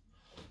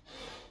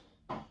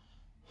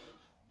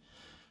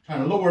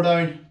 Trying to lower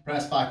down,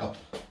 press back up.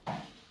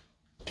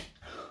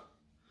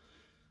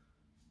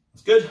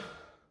 That's good.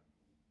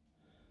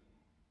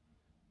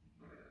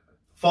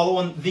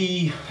 Following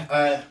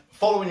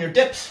your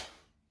dips,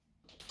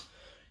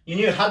 you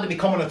knew it had to be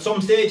coming at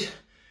some stage,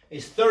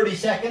 is 30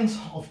 seconds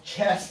of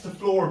chest to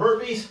floor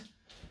burpees.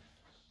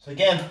 So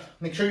again,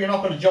 make sure you're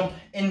not going to jump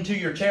into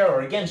your chair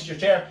or against your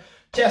chair,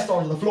 chest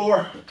onto the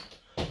floor,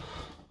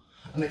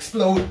 and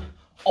explode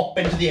up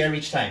into the air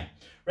each time.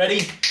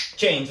 Ready?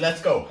 Change,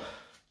 let's go.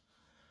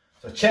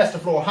 So chest to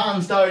floor,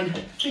 hands down,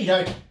 feet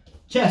out,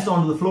 chest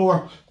onto the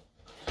floor,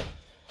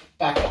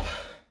 back up.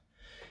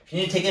 If you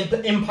need to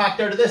take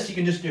impact out of this, you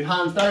can just do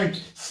hands down,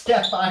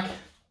 step back,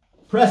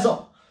 press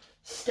up,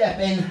 step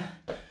in,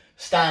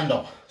 stand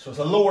up. So it's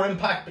a lower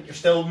impact, but you're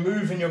still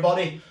moving your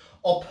body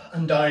up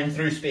and down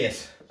through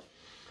space.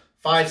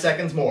 5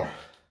 seconds more.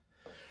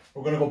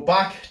 We're going to go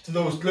back to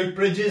those glute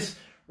bridges.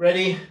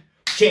 Ready?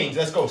 Change.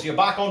 Let's go. So you're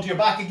back onto your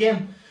back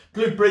again.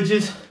 Glute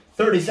bridges,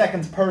 30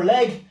 seconds per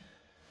leg.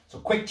 So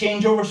quick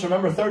changeover. So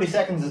remember, 30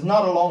 seconds is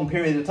not a long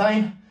period of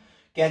time.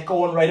 Get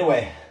going right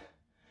away.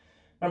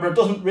 Remember, it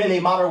doesn't really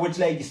matter which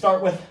leg you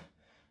start with,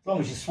 as long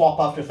as you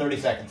swap after 30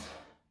 seconds.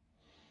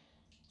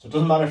 So it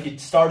doesn't matter if you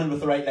started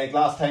with the right leg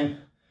last time.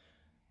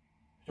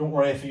 Don't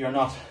worry if you're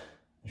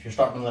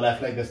starting on the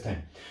left leg this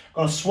time. I'm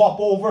going to swap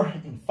over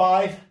in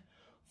 5,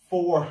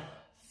 4,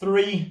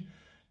 3,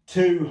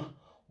 2,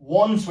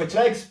 1. Switch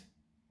legs.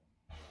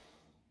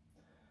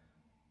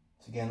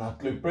 So again, that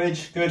glute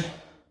bridge, good.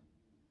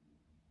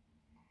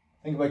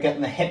 Think about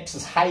getting the hips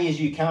as high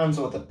as you can,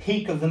 so at the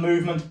peak of the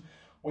movement,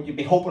 what you'd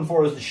be hoping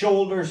for is the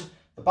shoulders,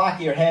 the back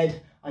of your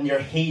head, and your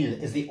heel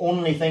is the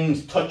only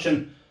things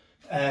touching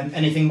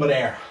anything but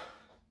air.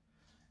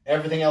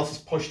 Everything else is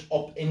pushed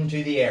up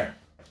into the air.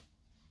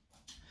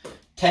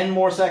 10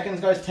 more seconds,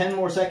 guys, 10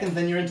 more seconds,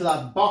 then you're into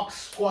that box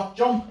squat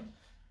jump.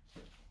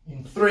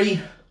 In 3,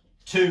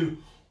 2,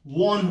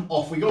 1,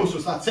 off we go. So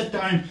it's that sit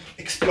down,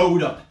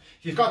 explode up.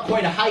 If you've got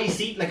quite a high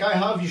seat like I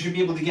have, you should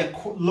be able to get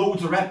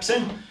loads of reps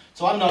in.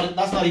 So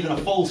that's not even a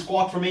full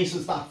squat for me, so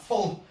it's that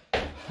full,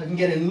 I can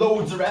get in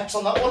loads of reps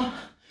on that one.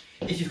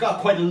 If you've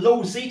got quite a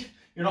low seat,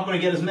 you're not going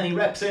to get as many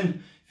reps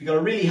in. If you've got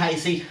a really high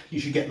seat, you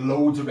should get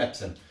loads of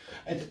reps in.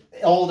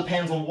 It all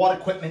depends on what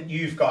equipment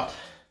you've got.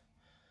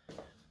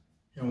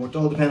 It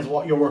all depends on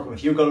what you're working with.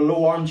 If you've got a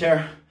low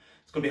armchair,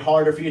 it's going to be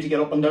harder for you to get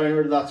up and down out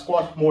of that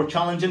squat, more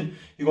challenging.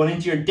 You're going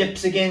into your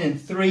dips again in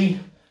 3,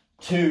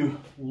 2,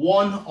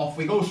 1, off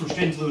we go. So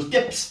straight into those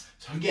dips.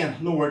 So again,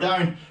 lower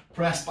down,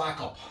 press back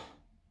up.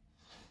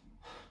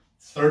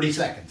 30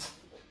 seconds.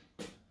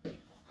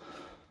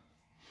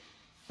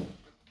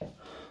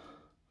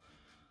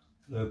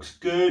 Looks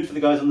good for the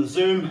guys on the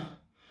Zoom.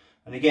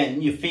 And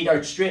again, your feet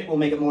out straight will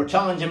make it more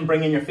challenging.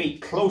 Bringing your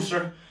feet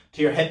closer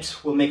to your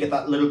hips will make it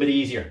that little bit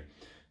easier.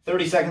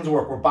 30 seconds of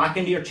work. We're back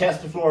into your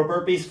chest to floor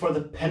burpees for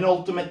the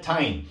penultimate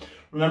time.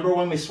 Remember,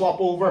 when we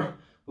swap over,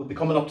 we'll be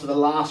coming up to the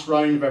last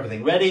round of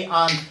everything. Ready?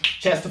 And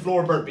chest to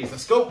floor burpees.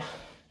 Let's go.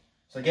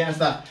 So again, it's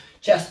that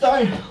chest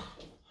down,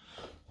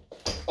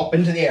 up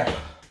into the air.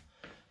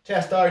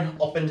 Chest down,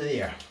 up into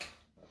the air.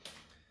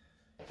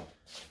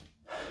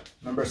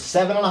 Remember,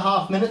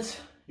 7.5 minutes.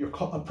 You're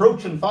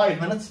approaching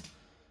 5 minutes.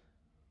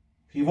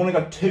 You've only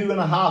got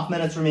 2.5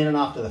 minutes remaining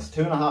after this.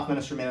 2.5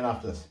 minutes remaining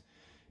after this.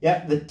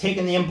 Yeah,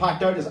 taking the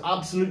impact out is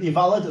absolutely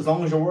valid as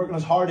long as you're working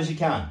as hard as you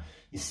can.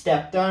 You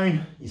step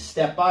down, you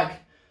step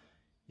back,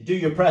 you do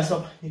your press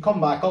up, you come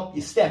back up,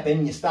 you step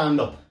in, you stand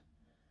up.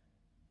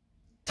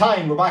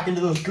 Time, we're back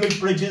into those glute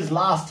bridges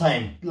last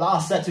time.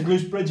 Last sets of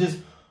glute bridges.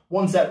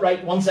 1 set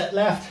right, 1 set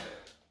left.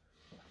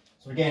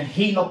 So again,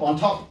 heel up on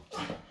top.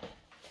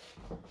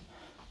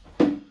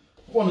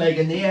 1 leg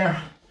in the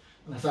air.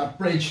 And that's that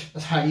bridge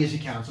as high as you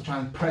can. So try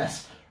and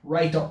press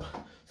right up.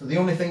 So the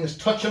only thing that's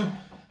touching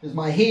is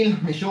my heel,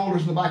 my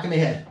shoulders, and the back of my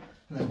head.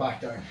 And then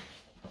back down.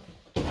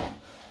 I'm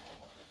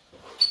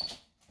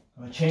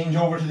going to change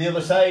over to the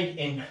other side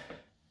in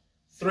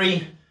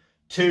 3,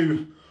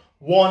 2,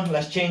 1.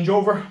 Let's change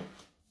over.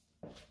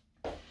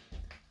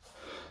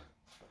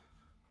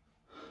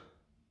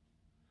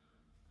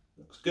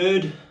 Looks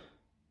good.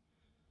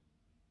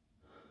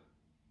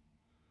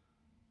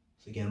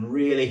 So again,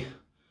 really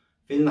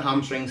feeling the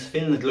hamstrings,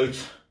 feeling the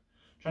glutes,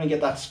 trying to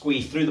get that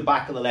squeeze through the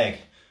back of the leg,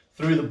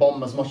 through the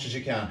bum as much as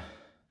you can.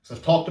 So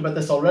I've talked about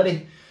this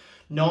already.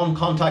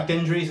 Non-contact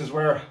injuries is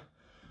where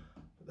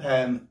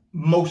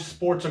most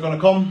sports are going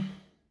to come.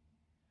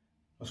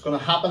 What's going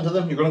to happen to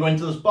them? You're going to go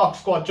into those box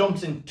squat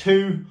jumps in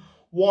 2,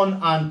 1,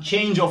 and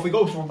change. Off we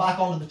go. So we're back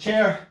onto the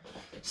chair.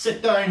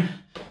 Sit down,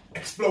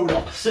 explode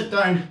up. Sit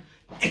down,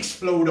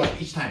 explode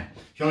up each time.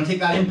 If you want to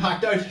take that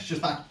impact out, it's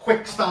just that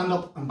quick stand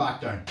up and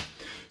back down.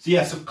 So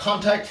yeah, so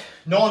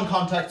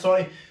non-contact,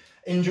 sorry.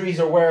 injuries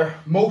are where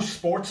most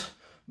sports,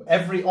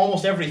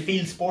 almost every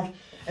field sport,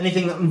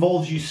 anything that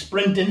involves you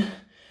sprinting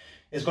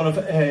is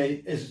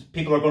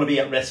people are going to be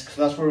at risk.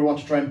 So that's where we want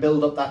to try and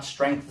build up that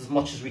strength as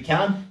much as we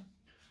can,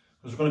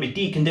 because we're going to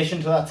be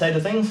deconditioned to that side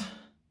of things.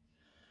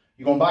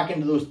 You're going back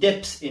into those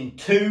dips in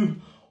 2,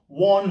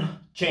 1,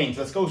 change.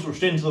 Let's go. So we're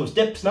straight into those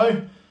dips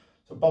now.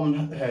 So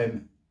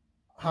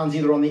hands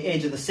either on the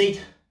edge of the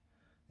seat,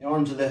 the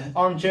arms of the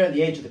armchair,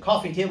 the edge of the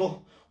coffee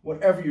table,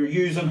 whatever you're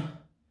using,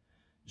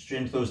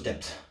 straight into those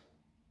dips.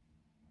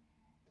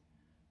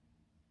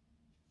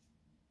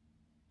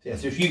 So yeah,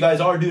 so if you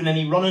guys are doing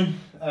any running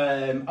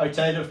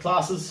outside of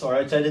classes or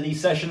outside of these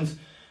sessions,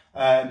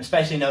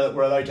 especially now that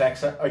we're allowed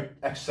to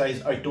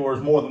exercise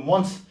outdoors more than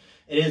once,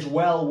 it is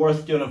well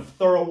worth doing a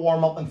thorough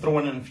warm-up and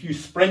throwing in a few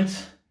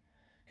sprints.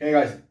 Okay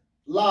guys,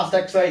 last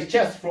exercise,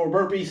 chest floor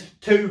burpees,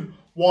 2,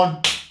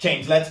 1,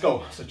 change, let's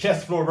go. So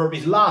chest floor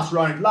burpees, last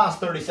round, last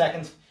 30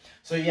 seconds.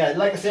 So yeah,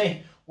 like I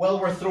say, well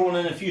worth throwing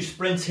in a few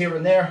sprints here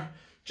and there,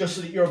 just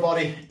so that your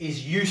body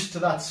is used to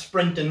that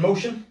sprint in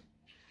motion.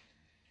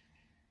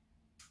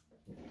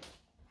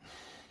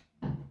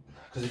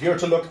 Because if you were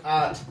to look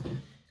at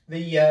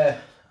the, I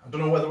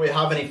don't know whether we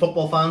have any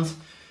football fans,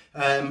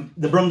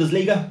 the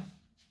Bundesliga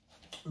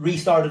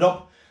restarted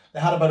up. They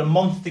had about a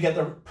month to get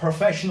their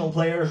professional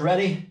players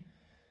ready,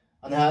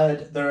 and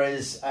there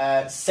is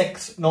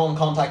 6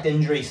 non-contact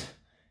injuries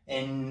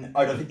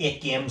out of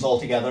 8 games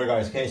altogether,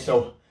 guys. Okay,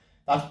 so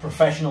that's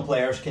professional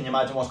players. Can you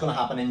imagine what's going to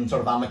happen in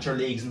sort of amateur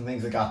leagues and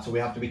things like that? So we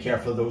have to be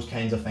careful of those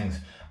kinds of things.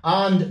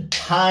 And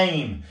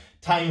time.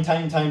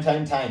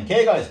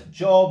 Okay guys,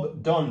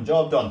 job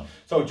done.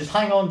 So just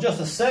hang on just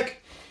a sec.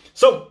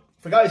 So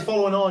for guys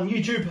following on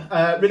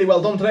YouTube, really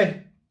well done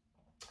today.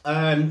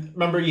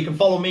 Remember, you can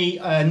follow me,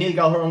 Neil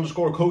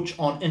Gallagher_coach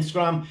on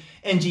Instagram,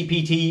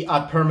 NGPT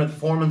at Pyramid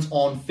Performance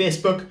on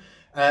Facebook.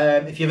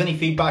 If you have any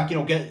feedback,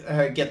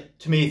 get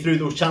to me through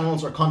those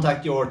channels, or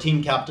contact your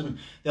team captain.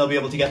 They'll be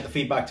able to get the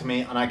feedback to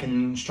me, and I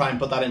can try and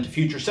put that into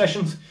future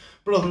sessions.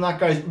 But other than that,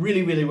 guys,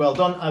 really well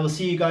done. I will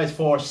see you guys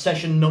for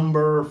session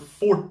number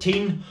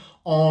 14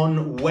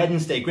 on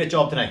Wednesday. Great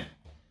job tonight.